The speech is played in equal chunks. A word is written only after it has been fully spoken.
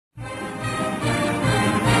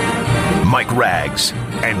Mike Rags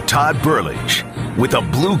and Todd Burlage with a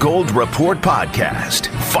Blue Gold Report podcast,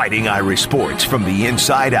 fighting Irish sports from the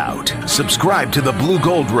inside out. Subscribe to the Blue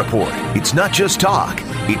Gold Report. It's not just talk,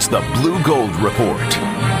 it's the Blue Gold Report.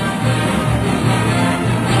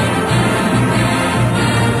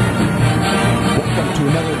 Welcome to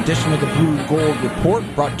another edition of the Blue Gold Report,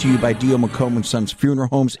 brought to you by Dio McComb & Sons Funeral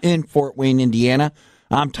Homes in Fort Wayne, Indiana.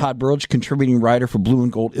 I'm Todd Burlage, contributing writer for Blue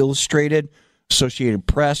and Gold Illustrated, Associated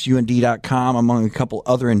Press, UND.com, among a couple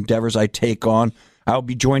other endeavors I take on. I'll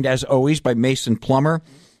be joined, as always, by Mason Plummer.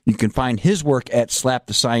 You can find his work at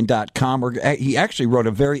slapthesign.com, where he actually wrote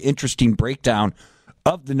a very interesting breakdown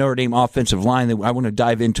of the Notre Dame offensive line that I want to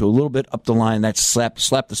dive into a little bit up the line. That's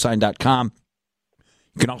slapthesign.com.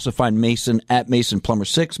 You can also find Mason at Mason Plummer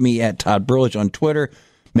 6, me at Todd Burlage on Twitter.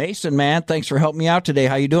 Mason, man, thanks for helping me out today.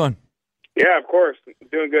 How you doing? Yeah, of course.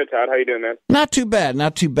 Doing good, Todd. How you doing, man? Not too bad,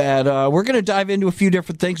 not too bad. We're going to dive into a few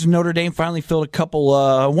different things. Notre Dame finally filled a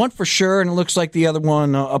couple, one for sure, and it looks like the other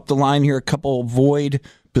one up the line here, a couple void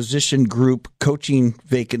position group coaching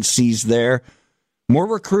vacancies there. More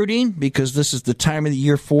recruiting, because this is the time of the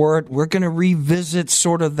year for it. We're going to revisit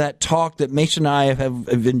sort of that talk that Mason and I have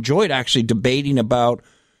enjoyed actually debating about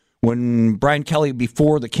when Brian Kelly,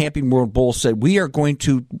 before the Camping World Bowl, said we are going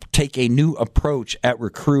to take a new approach at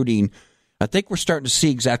recruiting. I think we're starting to see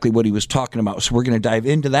exactly what he was talking about, so we're going to dive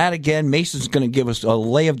into that again. Mason's going to give us a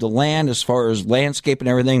lay of the land as far as landscape and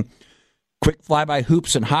everything. Quick flyby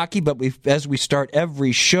hoops and hockey, but as we start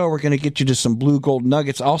every show, we're going to get you to some Blue Gold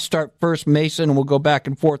Nuggets. I'll start first, Mason, and we'll go back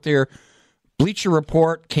and forth here. Bleacher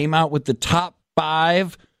Report came out with the top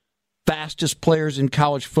 5 fastest players in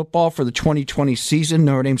college football for the 2020 season.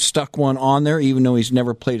 Notre Dame stuck one on there, even though he's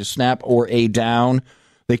never played a snap or a down.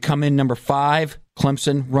 They come in number 5,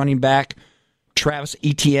 Clemson running back Travis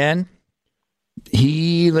Etienne.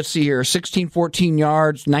 Let's see here, 14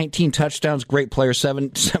 yards, 19 touchdowns, great player,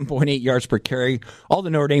 7.8 yards per carry. All the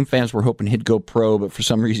Notre Dame fans were hoping he'd go pro, but for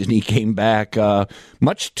some reason he came back.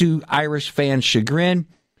 Much to Irish fans' chagrin,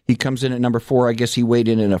 he comes in at number 4. I guess he weighed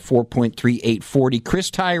in at a 4.3840. Chris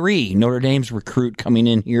Tyree, Notre Dame's recruit, coming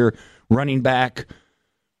in here, running back,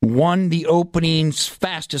 won the opening's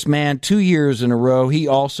fastest man 2 years in a row. He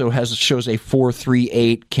also shows a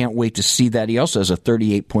 4.38. Can't wait to see that. He also has a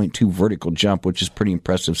 38.2 vertical jump, which is pretty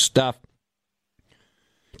impressive stuff.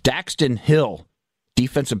 Daxton Hill,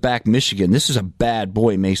 defensive back, Michigan. This is a bad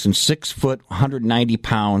boy, Mason. 6 foot, 190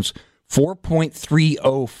 pounds,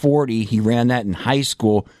 4.3040. He ran that in high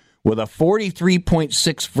school with a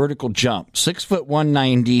 43.6 vertical jump. 6 foot,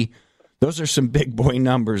 190. Those are some big boy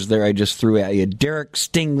numbers there I just threw at you. Derek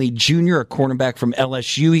Stingley Jr., a cornerback from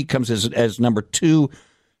LSU. He comes as number 2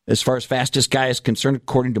 as far as fastest guy is concerned,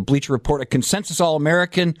 according to Bleacher Report. A consensus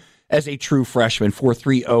All-American as a true freshman.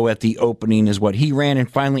 4.30 at the opening is what he ran. And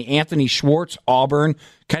finally, Anthony Schwartz, Auburn,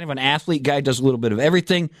 kind of an athlete guy, does a little bit of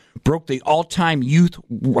everything. Broke the all-time youth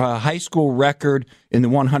high school record in the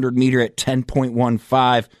 100-meter at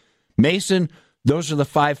 10.15. Mason, those are the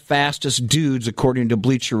 5 fastest dudes, according to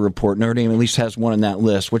Bleacher Report. Notre Dame at least has one on that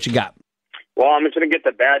list. What you got? Well, I'm just going to get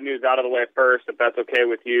the bad news out of the way first, if that's okay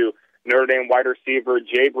with you. Notre Dame wide receiver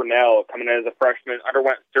Jay Brunell, coming in as a freshman,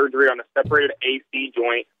 underwent surgery on a separated AC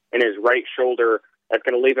joint in his right shoulder. That's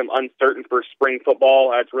going to leave him uncertain for spring football.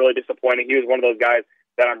 That's really disappointing. He was one of those guys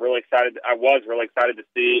that I was really excited to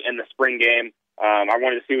see in the spring game. I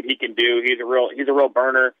wanted to see what he can do. He's a real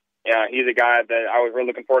burner. Yeah, he's a guy that I was really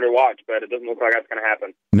looking forward to watch, but it doesn't look like that's going to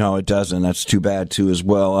happen. No, it doesn't. That's too bad, too, as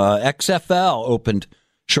well. XFL opened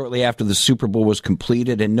shortly after the Super Bowl was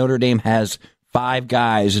completed, and Notre Dame has 5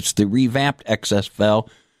 guys. It's the revamped XFL.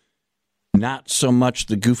 Not so much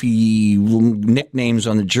the goofy nicknames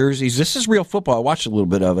on the jerseys. This is real football. I watched a little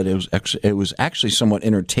bit of it. It was actually somewhat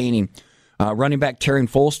entertaining. Running back Terry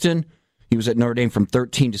Folston, he was at Notre Dame from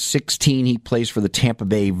 13 to 16. He plays for the Tampa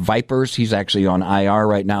Bay Vipers. He's actually on IR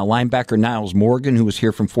right now. Linebacker Niles Morgan, who was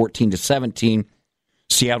here from 14 to 17.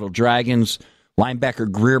 Seattle Dragons. Linebacker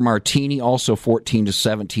Greer Martini, also 14 to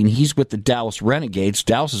 17. He's with the Dallas Renegades.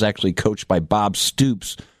 Dallas is actually coached by Bob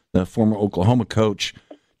Stoops, the former Oklahoma coach.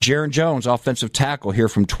 Jaron Jones, offensive tackle, here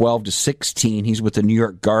from 12 to 16. He's with the New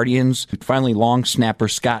York Guardians. Finally, long snapper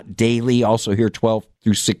Scott Daly, also here 12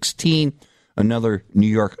 through 16. Another New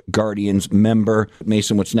York Guardians member.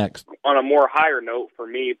 Mason, what's next? On a more higher note for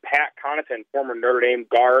me, Pat Connaughton, former Notre Dame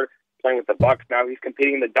guard, playing with the Bucs. Now he's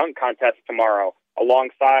competing in the dunk contest tomorrow.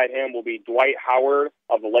 Alongside him will be Dwight Howard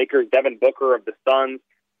of the Lakers, Devin Booker of the Suns,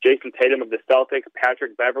 Jason Tatum of the Celtics,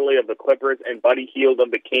 Patrick Beverly of the Clippers, and Buddy Hield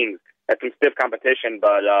of the Kings. That's some stiff competition,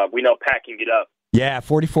 but we know Pat can get up. Yeah,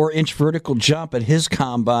 44-inch vertical jump at his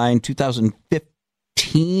combine,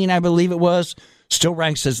 2015, I believe it was. Still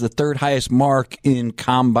ranks as the third highest mark in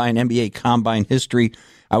NBA Combine history.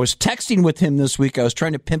 I was texting with him this week. I was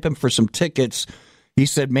trying to pimp him for some tickets. He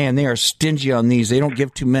said, man, they are stingy on these. They don't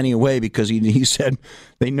give too many away because he said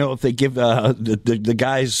they know if they give the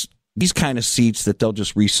guys these kind of seats that they'll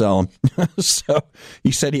just resell them. So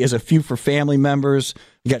he said he has a few for family members.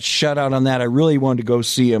 He got shut out on that. I really wanted to go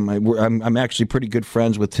see him. I'm actually pretty good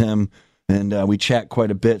friends with him, and we chat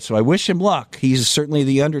quite a bit. So I wish him luck. He's certainly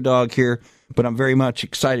the underdog here, but I'm very much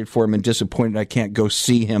excited for him and disappointed I can't go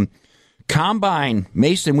see him. Combine,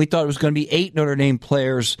 Mason, we thought it was going to be 8 Notre Dame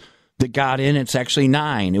players that got in. It's actually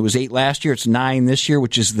 9. It was 8 last year. It's 9 this year,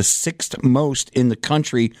 which is the 6th most in the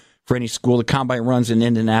country for any school. The Combine runs in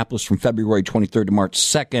Indianapolis from February 23rd to March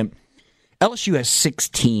 2nd. LSU has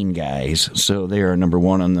 16 guys, so they are number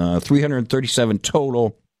 1 on the 337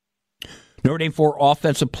 total. Notre Dame 4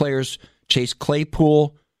 offensive players, Chase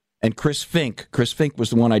Claypool and Chris Fink. Chris Fink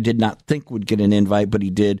was the one I did not think would get an invite, but he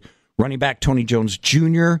did. Running back Tony Jones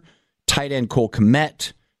Jr., tight end Cole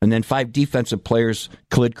Kmet, and then 5 defensive players,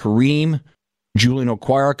 Khalid Kareem, Julian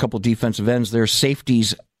Okwara, a couple defensive ends there,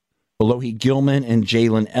 safeties Alohi Gilman and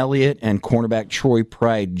Jalen Elliott, and cornerback Troy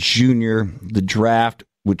Pride Jr. The draft,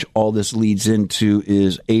 which all this leads into,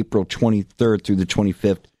 is April 23rd through the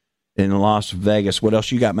 25th in Las Vegas. What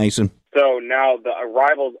else you got, Mason? So now the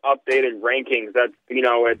Rivals updated rankings, that's,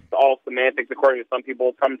 it's all semantics according to some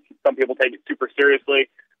people. Some people take it super seriously,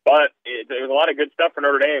 but there's a lot of good stuff for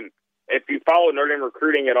Notre Dame. If you follow Notre Dame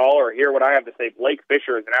recruiting at all or hear what I have to say, Blake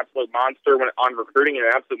Fisher is an absolute monster on recruiting and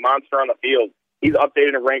an absolute monster on the field. He's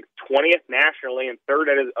updated and ranked 20th nationally and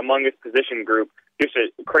 3rd among his position group. Just a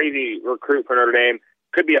crazy recruit for Notre Dame.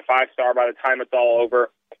 Could be a 5-star by the time it's all over.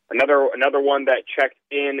 Another one that checked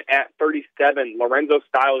in at 37, Lorenzo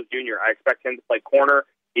Styles Jr. I expect him to play corner.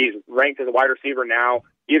 He's ranked as a wide receiver now.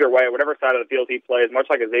 Either way, whatever side of the field he plays, much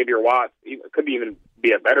like a Xavier Watts, he could even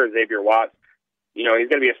be a better Xavier Watts. He's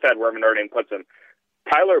going to be a stud wherever Notre Dame puts him.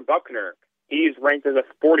 Tyler Buckner, he's ranked as a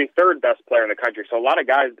 43rd best player in the country. So a lot of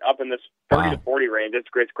guys up in this 30 to 40 range. It's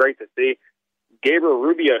great to see. Gabriel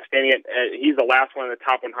Rubio standing at, he's the last one in the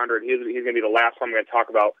top 100. He's going to be the last one I'm going to talk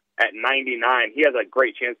about at 99. He has a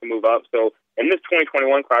great chance to move up. So in this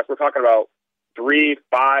 2021 class, we're talking about 3,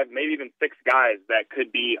 5, maybe even 6 guys that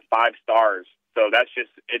could be 5 stars. So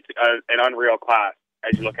it's an unreal class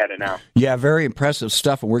as you look at it now. Yeah, very impressive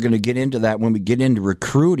stuff, and we're going to get into that when we get into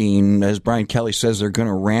recruiting. As Brian Kelly says, they're going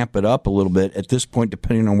to ramp it up a little bit. At this point,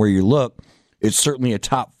 depending on where you look, it's certainly a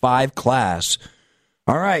top 5 class.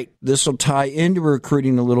 All right, this will tie into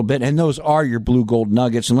recruiting a little bit, and those are your blue gold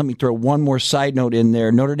nuggets. And let me throw one more side note in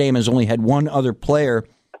there. Notre Dame has only had one other player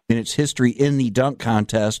in its history in the dunk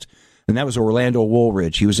contest, and that was Orlando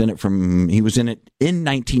Woolridge. He was in it in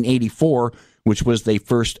 1984, which was the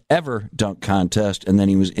first ever dunk contest, and then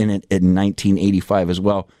he was in it in 1985 as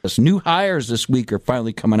well. As new hires this week are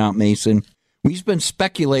finally coming out, Mason. We've been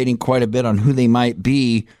speculating quite a bit on who they might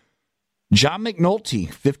be. John McNulty,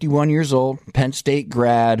 51 years old, Penn State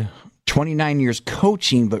grad, 29 years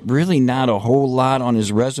coaching, but really not a whole lot on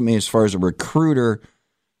his resume as far as a recruiter.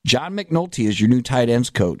 John McNulty is your new tight ends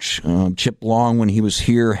coach. Chip Long, when he was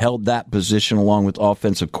here, held that position along with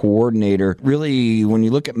offensive coordinator. Really, when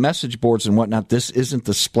you look at message boards and whatnot, this isn't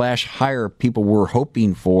the splash hire people were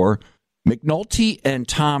hoping for. McNulty and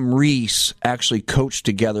Tom Rees actually coached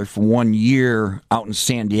together for 1 year out in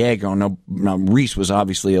San Diego. Now Rees was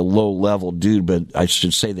obviously a low-level dude, but I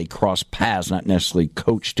should say they crossed paths, not necessarily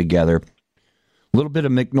coached together. A little bit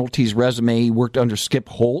of McNulty's resume. He worked under Skip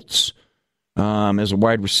Holtz as a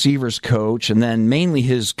wide receivers coach, and then mainly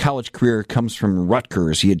his college career comes from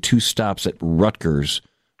Rutgers. He had 2 stops at Rutgers.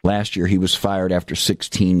 Last year he was fired after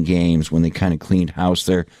 16 games when they kind of cleaned house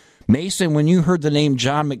there. Mason, when you heard the name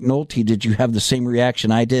John McNulty, did you have the same reaction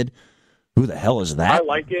I did? Who the hell is that? I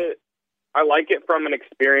like it. I like it from an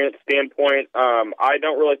experience standpoint. I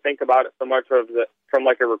don't really think about it so much from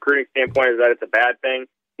like a recruiting standpoint as that it's a bad thing.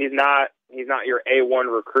 He's not your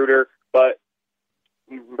A1 recruiter, but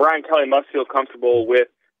Brian Kelly must feel comfortable with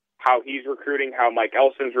how he's recruiting, how Mike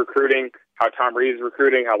Elson's recruiting, how Tom Reed's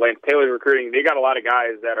recruiting, how Lance Taylor's recruiting. They got a lot of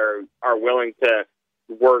guys that are willing to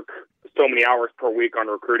work so many hours per week on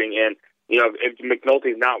recruiting. And, if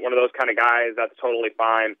McNulty's not one of those kind of guys, that's totally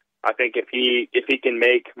fine. I think if he can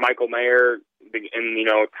make Michael Mayer and,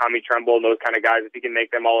 Tommy Tremble and those kind of guys, if he can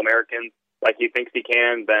make them All-Americans like he thinks he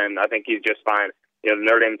can, then I think he's just fine. The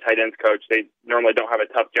Notre Dame tight ends coach, they normally don't have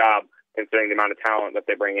a tough job considering the amount of talent that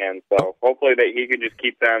they bring in. So hopefully he can just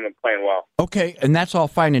keep them and playing well. Okay, and that's all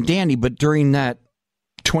fine and dandy, but during that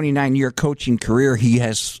 29-year coaching career, he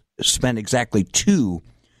has spent exactly 2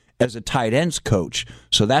 as a tight ends coach.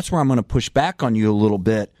 So that's where I'm going to push back on you a little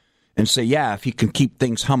bit and say, yeah, if he can keep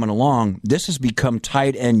things humming along, this has become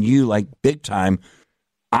tight end you like big time.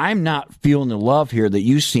 I'm not feeling the love here that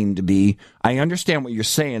you seem to be. I understand what you're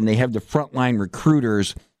saying. They have the frontline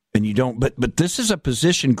recruiters, and you don't. But this is a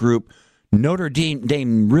position group Notre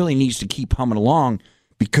Dame really needs to keep humming along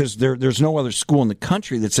because there's no other school in the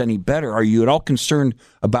country that's any better. Are you at all concerned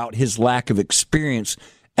about his lack of experience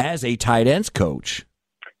as a tight ends coach?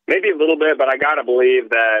 Maybe a little bit, but I got to believe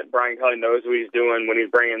that Brian Kelly knows what he's doing when he's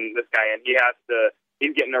bringing this guy in.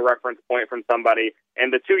 He's getting a reference point from somebody.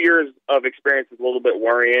 And the 2 years of experience is a little bit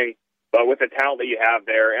worrying, but with the talent that you have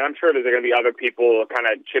there, and I'm sure there's going to be other people kind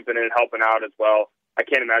of chipping in and helping out as well. I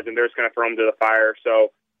can't imagine they're just going to throw him to the fire.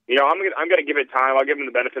 So, I'm going to give it time. I'll give him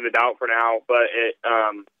the benefit of the doubt for now, but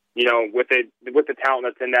with the talent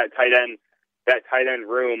that's in that tight end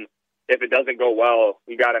room, if it doesn't go well,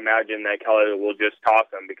 you got to imagine that Kelly will just toss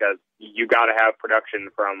him because you got to have production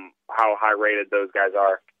from how high rated those guys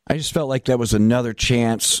are. I just felt like that was another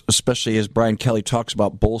chance, especially as Brian Kelly talks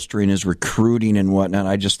about bolstering his recruiting and whatnot.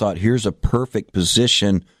 I just thought, here's a perfect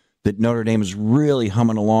position that Notre Dame is really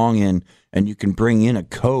humming along in, and you can bring in a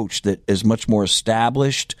coach that is much more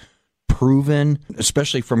established, proven,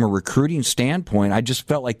 especially from a recruiting standpoint. I just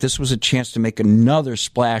felt like this was a chance to make another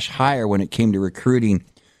splash higher when it came to recruiting.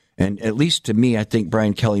 And at least to me, I think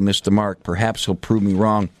Brian Kelly missed the mark. Perhaps he'll prove me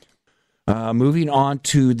wrong. Moving on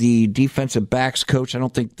to the defensive backs coach. I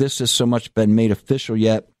don't think this has so much been made official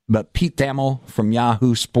yet, but Pete Thamel from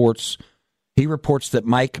Yahoo Sports, he reports that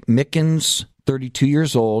Mike Mickens, 32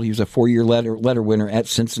 years old, he was a 4-year letter winner at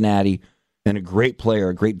Cincinnati and a great player,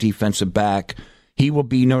 a great defensive back. He will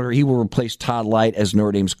replace Todd Light as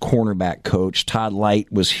Notre Dame's cornerback coach. Todd Light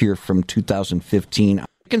was here from 2015.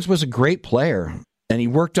 Mickens was a great player. And he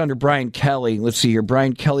worked under Brian Kelly. Let's see here.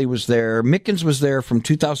 Brian Kelly was there. Mickens was there from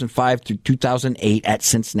 2005 through 2008 at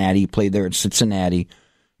Cincinnati. He played there at Cincinnati.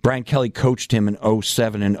 Brian Kelly coached him in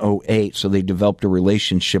 2007 and 2008, so they developed a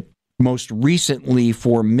relationship. Most recently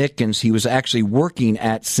for Mickens, he was actually working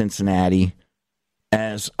at Cincinnati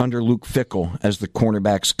as under Luke Fickell as the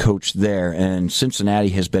cornerbacks coach there. And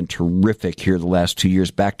Cincinnati has been terrific here the last 2 years,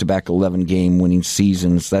 back-to-back 11-game winning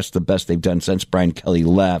seasons. That's the best they've done since Brian Kelly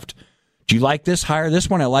left. Do you like this hire? This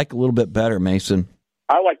one I like a little bit better, Mason.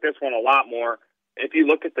 I like this one a lot more. If you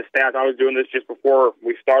look at the stats, I was doing this just before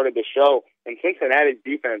we started the show, and Cincinnati's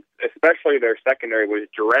defense, especially their secondary, was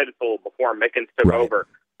dreadful before Mickens took over.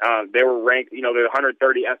 They were ranked, they're 130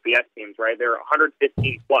 FBS teams, right? They're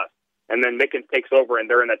 115 plus. And then Mickens takes over, and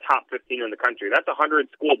they're in the top 15 in the country. That's a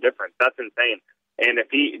 100-school difference. That's insane. And if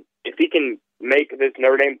he can make this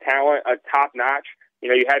Notre Dame talent a top-notch,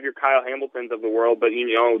 you have your Kyle Hamiltons of the world, but,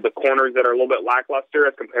 the corners that are a little bit lackluster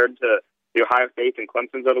as compared to the Ohio States and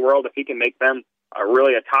Clemsons of the world, if he can make them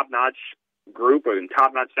really a top-notch group or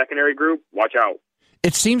top-notch secondary group, watch out.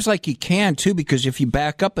 It seems like he can, too, because if you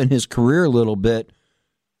back up in his career a little bit,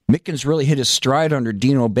 Mickens really hit his stride under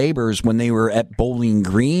Dino Babers when they were at Bowling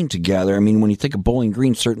Green together. I mean, when you think of Bowling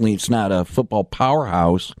Green, certainly it's not a football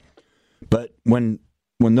powerhouse, but when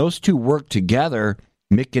those two worked together,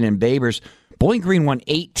 Mickens and Babers, Bowling Green won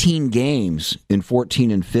 18 games in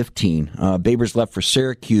 14 and 15. Babers left for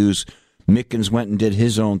Syracuse. Mickens went and did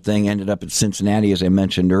his own thing, ended up at Cincinnati, as I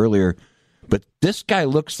mentioned earlier. But this guy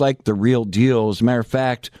looks like the real deal. As a matter of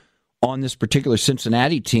fact, on this particular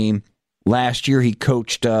Cincinnati team, last year he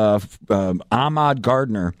coached Ahmad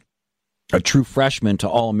Gardner, a true freshman, to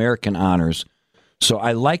All-American honors. So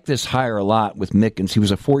I like this hire a lot with Mickens. He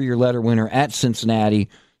was a 4-year letter winner at Cincinnati.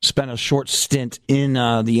 Spent a short stint in the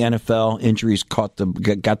NFL. Injuries got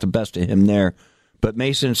the best of him there. But,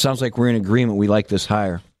 Mason, it sounds like we're in agreement. We like this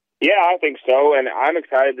hire. Yeah, I think so. And I'm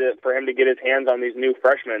excited for him to get his hands on these new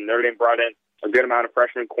freshmen. Notre Dame brought in a good amount of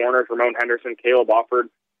freshman corners. Ramon Henderson, Caleb Offord,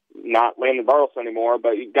 not Landon Bartles anymore,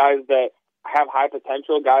 but guys that have high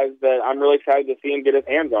potential, guys that I'm really excited to see him get his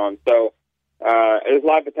hands on. So there's a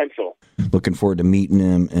lot of potential. Looking forward to meeting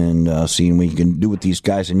him and seeing what you can do with these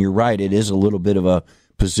guys. And you're right, it is a little bit of a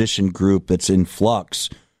position group that's in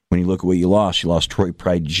flux. When you look at what you lost Troy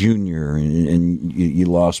Pride Jr. and you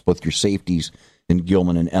lost both your safeties in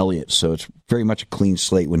Gilman and Elliott. So it's very much a clean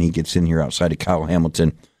slate when he gets in here outside of Kyle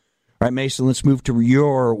Hamilton. All right, Mason, let's move to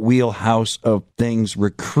your wheelhouse of things,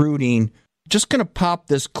 recruiting. Just going to pop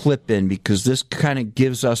this clip in because this kind of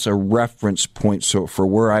gives us a reference point for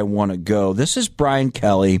where I want to go. This is Brian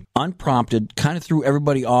Kelly, unprompted, kind of threw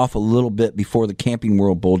everybody off a little bit before the Camping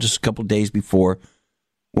World Bowl, just a couple days before,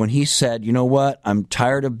 when he said, you know what, I'm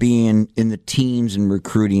tired of being in the teams and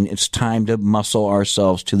recruiting. It's time to muscle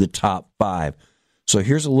ourselves to the top 5. So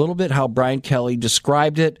here's a little bit how Brian Kelly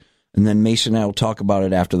described it. and then Mason and I will talk about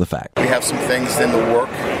it after the fact. We have some things in the work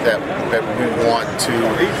that we want to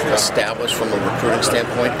establish from a recruiting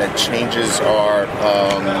standpoint that changes our,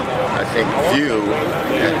 I think, view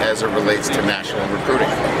as it relates to national recruiting.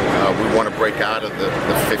 We want to break out of the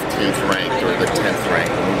 15th ranked or the 10th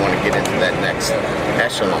ranked, and we want to get into that next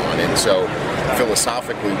echelon. And so,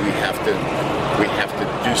 philosophically, we have to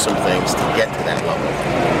do some things to get to that level.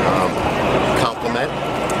 Complement,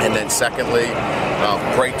 and then secondly,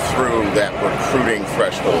 break through that recruiting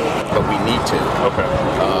threshold, but we need to. Okay.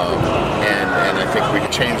 And I think we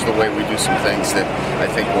can change the way we do some things that I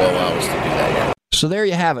think will allow us to do that. Yeah. So there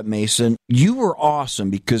you have it, Mason. You were awesome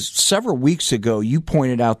because several weeks ago you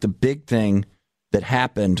pointed out the big thing that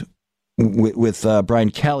happened with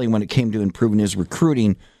Brian Kelly when it came to improving his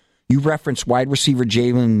recruiting. You referenced wide receiver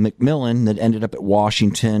Jalen McMillan that ended up at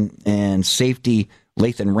Washington and safety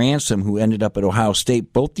Lathan Ransom who ended up at Ohio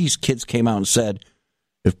State. Both these kids came out and said,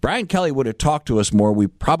 if Brian Kelly would have talked to us more, we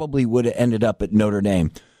probably would have ended up at Notre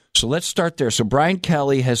Dame. So let's start there. So Brian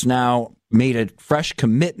Kelly has now made a fresh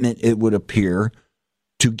commitment, it would appear,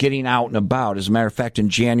 to getting out and about. As a matter of fact, in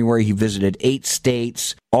January, he visited 8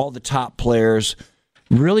 states, all the top players,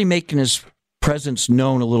 really making his presence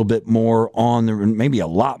known a little bit more on the, maybe a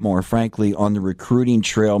lot more, frankly, on the recruiting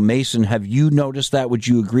trail. Mason, have you noticed that? Would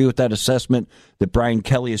you agree with that assessment that Brian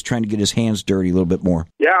Kelly is trying to get his hands dirty a little bit more?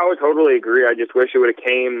 Yeah, I would totally agree. I just wish it would have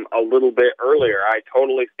came a little bit earlier. I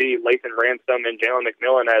totally see Lathan Ransom and Jalen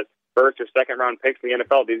McMillan as first or second round picks in the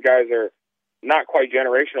NFL. These guys are not quite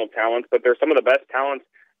generational talents, but they're some of the best talents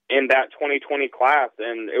in that 2020 class,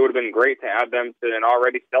 and it would have been great to add them to an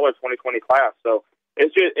already stellar 2020 class. So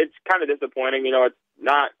it's kind of disappointing. You know, it's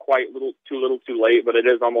not quite too late, but it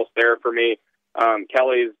is almost there for me.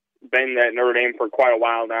 Kelly's been at Notre Dame for quite a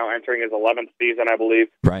while now, entering his 11th season, I believe.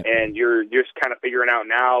 Right. And you're just kind of figuring out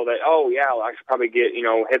now that, I should probably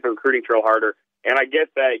hit the recruiting trail harder. And I get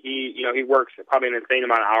that he works probably an insane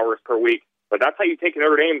amount of hours per week, but that's how you take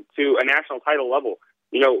Notre Dame to a national title level.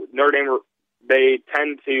 Notre Dame, they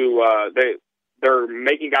tend to, they're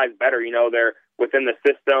making guys better. They're within the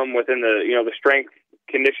system, within the, the strength,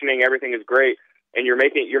 conditioning, everything is great. And you're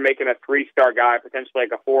making a 3-star guy, potentially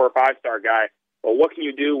like a 4 or 5-star guy. Well, what can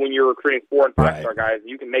you do when you're recruiting 4 and 5-star guys?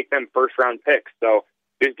 You can make them first-round picks. So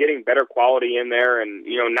just getting better quality in there and,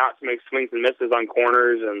 not to make swings and misses on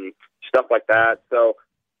corners and stuff like that. So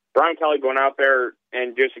Brian Kelly going out there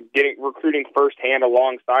and just recruiting firsthand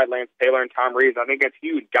alongside Lance Taylor and Tom Reeves, I think that's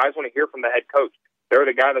huge. Guys want to hear from the head coach. They're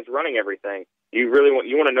the guy that's running everything. You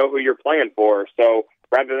want to know who you're playing for. So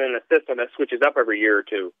rather than a system that switches up every year or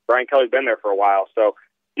two, Brian Kelly's been there for a while. So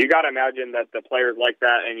you got to imagine that the players like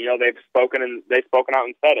that, and they've spoken out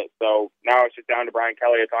and said it. So now it's just down to Brian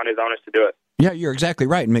Kelly. It's on his onus to do it. Yeah, you're exactly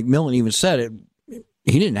right. And McMillan even said it.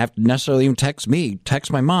 He didn't have to necessarily even text me, text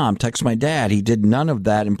my mom, text my dad. He did none of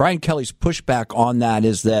that. And Brian Kelly's pushback on that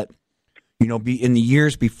is that, in the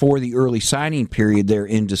years before the early signing period there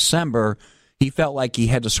in December, he felt like he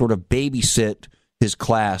had to sort of babysit his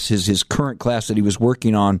class, his current class that he was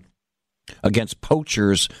working on against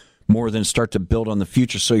poachers more than start to build on the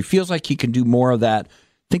future. So he feels like he can do more of that. I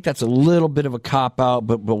think that's a little bit of a cop-out,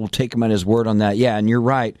 but we'll take him at his word on that. Yeah, and you're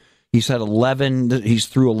right. He's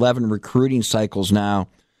through 11 recruiting cycles now,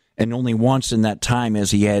 and only once in that time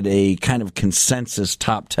has he had a kind of consensus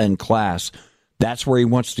top 10 class. That's where he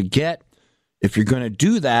wants to get. If you're going to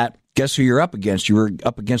do that, guess who you're up against? You were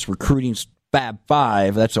up against recruiting Fab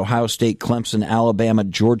Five. That's Ohio State, Clemson, Alabama,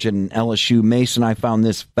 Georgia, and LSU. Mason, I found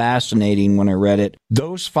this fascinating when I read it.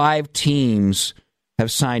 Those 5 teams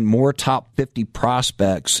have signed more top 50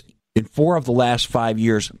 prospects in 4 of the last 5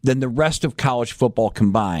 years than the rest of college football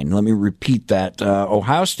combined. Let me repeat that.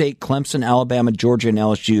 Ohio State, Clemson, Alabama, Georgia, and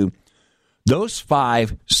LSU. Those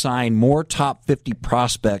 5 signed more top 50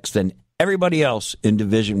 prospects than everybody else in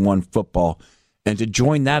Division I football. And to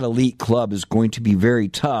join that elite club is going to be very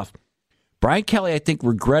tough. Brian Kelly, I think,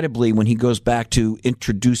 regrettably, when he goes back to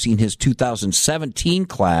introducing his 2017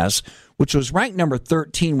 class, which was ranked number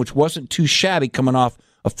 13, which wasn't too shabby coming off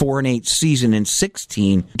a 4-8 season in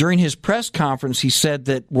 16. During his press conference, he said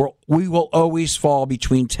that we will always fall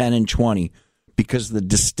between 10 and 20 because of the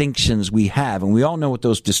distinctions we have. And we all know what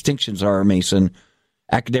those distinctions are, Mason.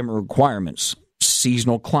 Academic requirements,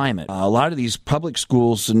 seasonal climate. A lot of these public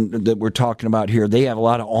schools that we're talking about here, they have a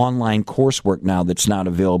lot of online coursework now that's not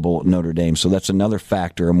available at Notre Dame. So that's another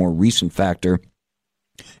factor, a more recent factor.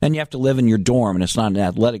 And you have to live in your dorm, and it's not an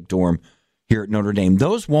athletic dorm here at Notre Dame.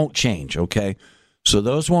 Those won't change, okay? So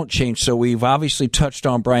those won't change. So we've obviously touched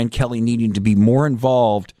on Brian Kelly needing to be more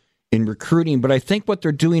involved in recruiting. But I think what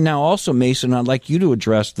they're doing now also, Mason, I'd like you to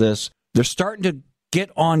address this. They're starting to get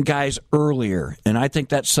on guys earlier. And I think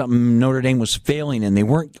that's something Notre Dame was failing in. They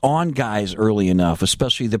weren't on guys early enough,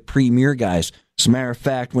 especially the premier guys. As a matter of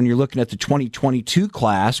fact, when you're looking at the 2022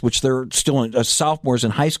 class, which they're still sophomores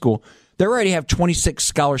in high school, they already have 26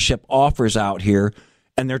 scholarship offers out here,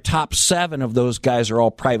 and their top 7 of those guys are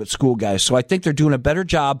all private school guys. So I think they're doing a better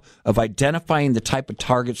job of identifying the type of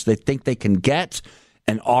targets they think they can get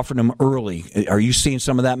and offering them early. Are you seeing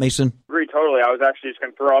some of that, Mason? Agree totally. I was actually just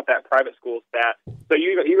going to throw out that private school stat. So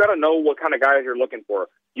you got to know what kind of guys you're looking for.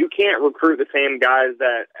 You can't recruit the same guys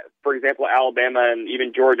that, for example, Alabama and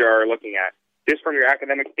even Georgia are looking at. Just from your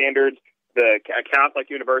academic standards, the Catholic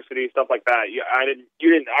university, stuff like that.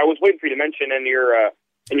 I was waiting for you to mention in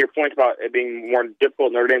your point about it being more difficult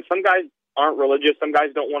in Notre Dame. Some guys aren't religious. Some guys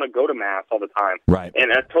don't want to go to Mass all the time. Right. And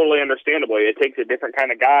that's totally understandable. It takes a different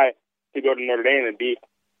kind of guy to go to Notre Dame and be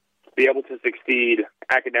able to succeed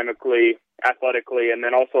academically, athletically, and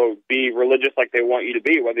then also be religious like they want you to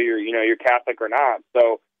be, whether you're Catholic or not.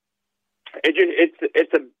 So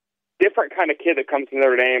it's a different kind of kid that comes to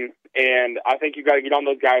Notre Dame, and I think you got to get on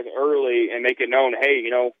those guys early and make it known, hey,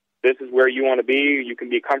 this is where you want to be. You can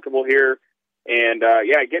be comfortable here, and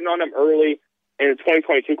getting on them early. In the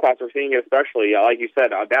 2022 class, we're seeing it especially, like you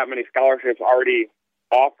said, that many scholarships already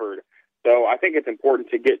offered. So I think it's important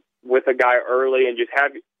to get with a guy early and just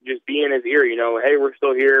be in his ear, hey, we're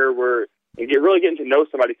still here. And really getting to know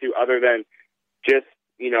somebody too, other than just,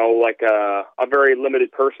 like a very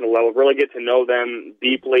limited personal level. Really get to know them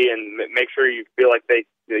deeply and make sure you feel like that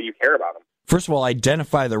you care about them. First of all,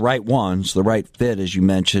 identify the right ones, the right fit, as you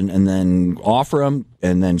mentioned, and then offer them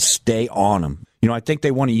and then stay on them. I think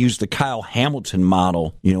they want to use the Kyle Hamilton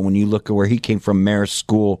model. When you look at where he came from, Marist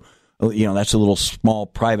School, that's a little small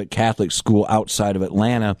private Catholic school outside of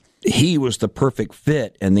Atlanta. He was the perfect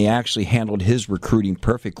fit, and they actually handled his recruiting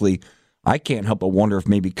perfectly. I can't help but wonder if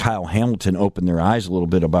maybe Kyle Hamilton opened their eyes a little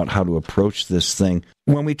bit about how to approach this thing.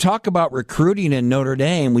 When we talk about recruiting in Notre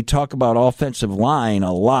Dame, we talk about offensive line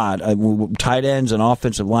a lot. Tight ends and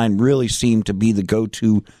offensive line really seem to be the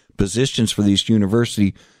go-to positions for these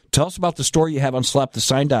universities. Tell us about the story you have on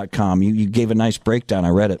slapthesign.com. You gave a nice breakdown. I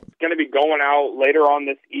read it. It's going to be going out later on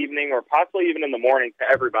this evening or possibly even in the morning to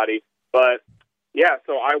everybody. But,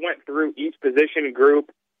 so I went through each position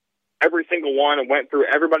group, every single one, and went through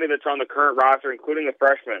everybody that's on the current roster, including the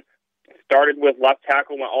freshmen. Started with left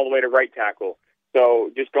tackle, went all the way to right tackle.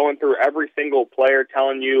 So just going through every single player,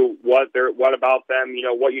 telling you what about them,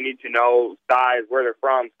 what you need to know, size, where they're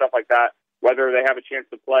from, stuff like that. Whether they have a chance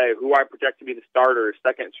to play, who I project to be the starter,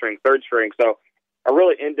 second string, third string. So a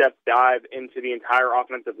really in-depth dive into the entire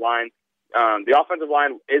offensive line. The offensive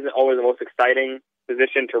line isn't always the most exciting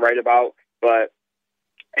position to write about, but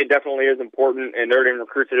it definitely is important, and Notre Dame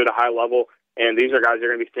recruits it at a high level, and these are guys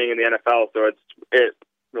you're going to be seeing in the NFL. So it's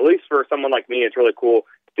at least for someone like me, it's really cool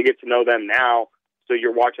to get to know them now. So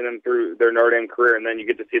you're watching them through their Notre Dame career, and then you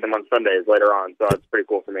get to see them on Sundays later on. So it's pretty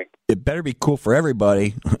cool for me. It better be cool for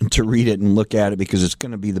everybody to read it and look at it because it's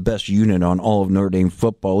going to be the best unit on all of Notre Dame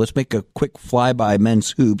football. Let's make a quick flyby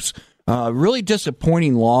men's hoops. Really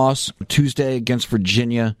disappointing loss Tuesday against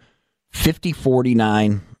Virginia,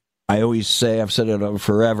 50-49. I always say, I've said it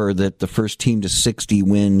forever, that the first team to 60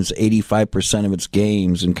 wins 85% of its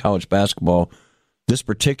games in college basketball. This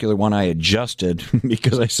particular one I adjusted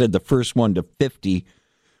because I said the first one to 50.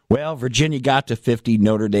 Well, Virginia got to 50,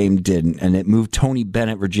 Notre Dame didn't, and it moved Tony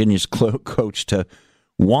Bennett, Virginia's coach, to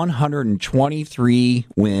 123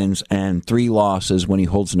 wins and 3 losses when he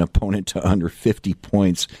holds an opponent to under 50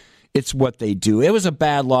 points. It's what they do. It was a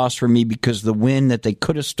bad loss for me because the win that they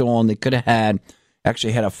could have stolen, they could have had,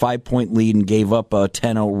 actually had a 5-point lead and gave up a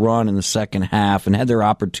 10-0 run in the second half and had their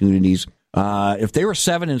opportunities. If they were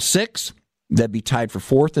 7-6, they'd be tied for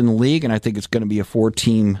 4th in the league, and I think it's going to be a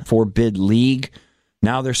 4-bid league.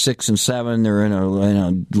 Now they're 6-7. They're in a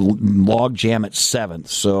log jam at 7th.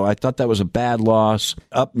 So I thought that was a bad loss.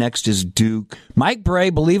 Up next is Duke. Mike Brey,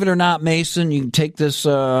 believe it or not, Mason, you can take this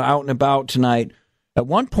out and about tonight. At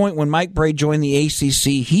one point when Mike Brey joined the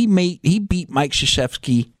ACC, he beat Mike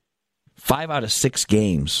Krzyzewski 5 out of 6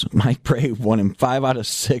 games. Mike Brey won him 5 out of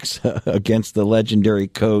 6 against the legendary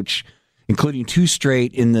coach, including 2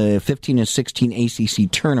 straight in the 15 and 16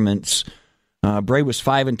 ACC tournaments. Brey was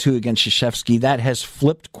 5-2 against Krzyzewski. That has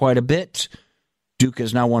flipped quite a bit. Duke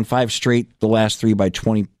has now won 5 straight, the last 3 by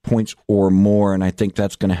 20 points or more, and I think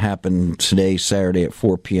that's going to happen today, Saturday at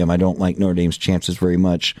 4 p.m. I don't like Notre Dame's chances very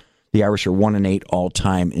much. The Irish are 1-8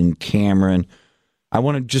 all-time in Cameron. I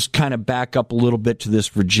want to just kind of back up a little bit to this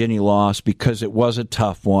Virginia loss because it was a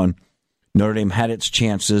tough one. Notre Dame had its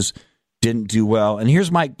chances, didn't do well. And here's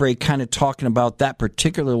Mike Brey kind of talking about that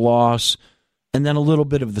particular loss and then a little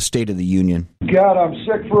bit of the State of the Union. God, I'm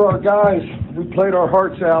sick for our guys. We played our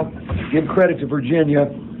hearts out. Give credit to Virginia.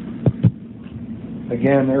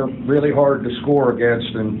 Again, they're really hard to score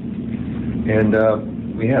against, and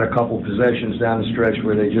we had a couple possessions down the stretch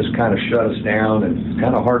where they just kind of shut us down, and it's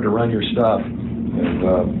kind of hard to run your stuff.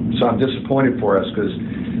 And so I'm disappointed for us because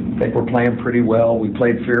I think we're playing pretty well. We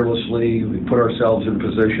played fearlessly. We put ourselves in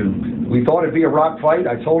position. We thought it'd be a rock fight.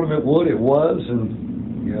 I told them it would. It was,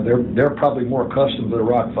 and they're probably more accustomed to the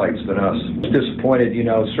rock fights than us. Disappointed,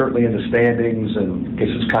 certainly in the standings, and I guess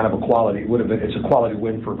it's kind of a quality. It's a quality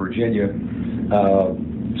win for Virginia.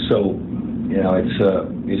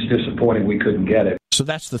 It's disappointing we couldn't get it. So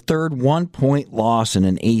that's the third 1-point loss in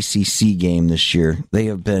an ACC game this year. They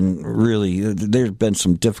have been there's been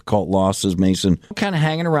some difficult losses, Mason. Kind of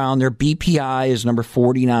hanging around. Their BPI is number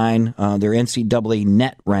 49. Their NCAA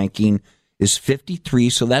net ranking is 53,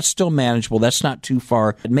 so that's still manageable. That's not too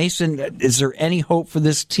far. Mason, is there any hope for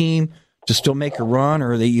this team to still make a run,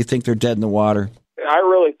 or you think they're dead in the water? I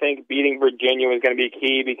really think beating Virginia is going to be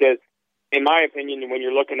key because, in my opinion, when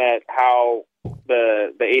you're looking at how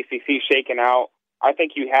the ACC shaken out, I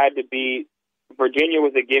think you had to beat Virginia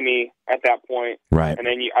was a gimme at that point, right? And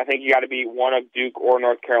then I think you got to beat one of Duke or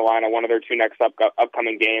North Carolina, one of their two next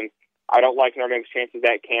upcoming games. I don't like Notre Dame's chances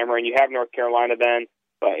at Cameron. You have North Carolina then,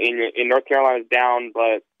 but in North Carolina's down,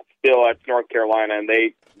 but still it's North Carolina, and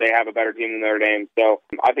they have a better team than Notre Dame. So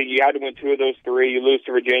I think you had to win two of those three. You lose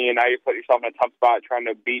to Virginia, now you put yourself in a tough spot trying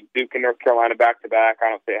to beat Duke and North Carolina back to back.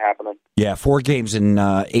 I don't see it happening. Yeah, 4 games in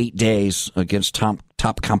 8 days against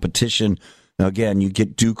top competition. Again, you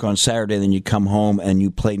get Duke on Saturday, then you come home and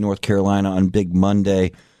you play North Carolina on Big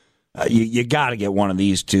Monday. You got to get one of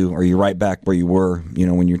these two, or you're right back where you were.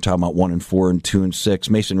 When you're talking about 1-4 and 2-6.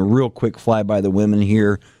 Mason, a real quick fly by the women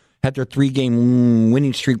here. Had their 3-game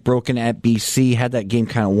winning streak broken at BC. Had that game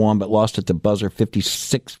kind of won, but lost at the buzzer,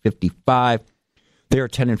 56-55. They're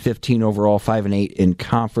 10-15 overall, 5-8 in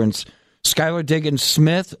conference. Skylar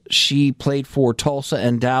Diggins-Smith, she played for Tulsa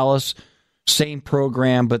and Dallas. Same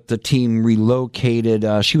program, but the team relocated.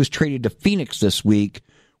 She was traded to Phoenix this week,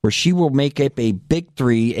 where she will make up a big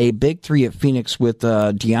three at Phoenix with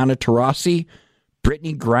Deanna Taurasi,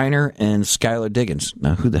 Brittany Griner, and Skylar Diggins.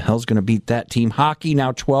 Now, who the hell's going to beat that team? Hockey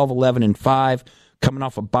now 12-11-5, coming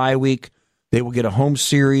off a bye week. They will get a home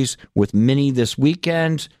series with Minnie this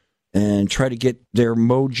weekend and try to get their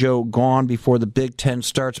mojo gone before the Big Ten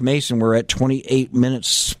starts. Mason, we're at 28 minutes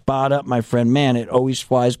spot up, my friend. Man, it always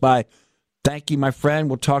flies by. Thank you, my friend.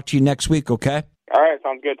 We'll talk to you next week, okay? All right,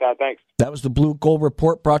 sounds good, Todd. Thanks. That was the Blue Gold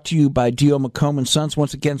Report brought to you by D.O. McComb & Sons.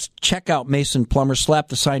 Once again, check out Mason Plummer.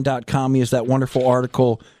 Slapthesign.com. He has that wonderful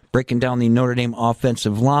article breaking down the Notre Dame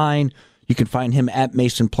offensive line. You can find him at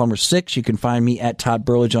Mason Plummer 6. You can find me at Todd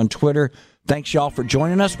Burlage on Twitter. Thanks, y'all, for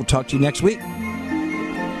joining us. We'll talk to you next week.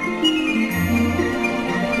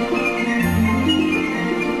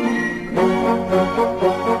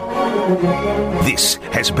 This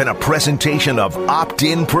has been a presentation of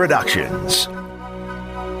Opt-In Productions.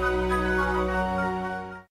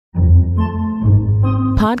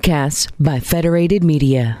 Podcasts by Federated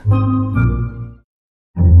Media.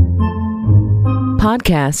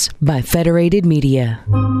 Podcasts by Federated Media.